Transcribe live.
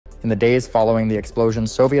In the days following the explosion,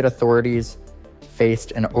 Soviet authorities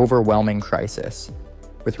faced an overwhelming crisis.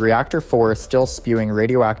 With Reactor 4 still spewing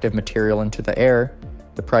radioactive material into the air,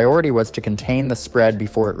 the priority was to contain the spread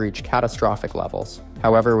before it reached catastrophic levels.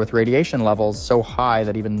 However, with radiation levels so high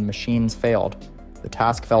that even machines failed, the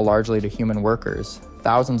task fell largely to human workers,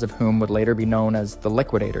 thousands of whom would later be known as the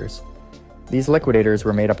liquidators. These liquidators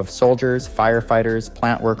were made up of soldiers, firefighters,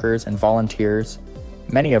 plant workers, and volunteers,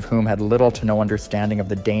 many of whom had little to no understanding of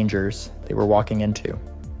the dangers they were walking into.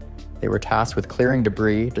 They were tasked with clearing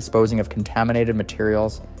debris, disposing of contaminated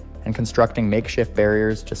materials, and constructing makeshift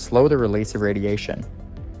barriers to slow the release of radiation.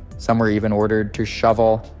 Some were even ordered to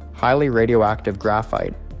shovel highly radioactive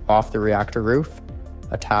graphite off the reactor roof,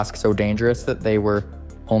 a task so dangerous that they were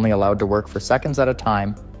only allowed to work for seconds at a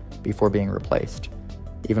time before being replaced.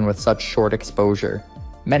 Even with such short exposure,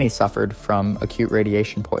 many suffered from acute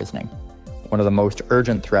radiation poisoning. One of the most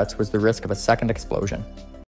urgent threats was the risk of a second explosion.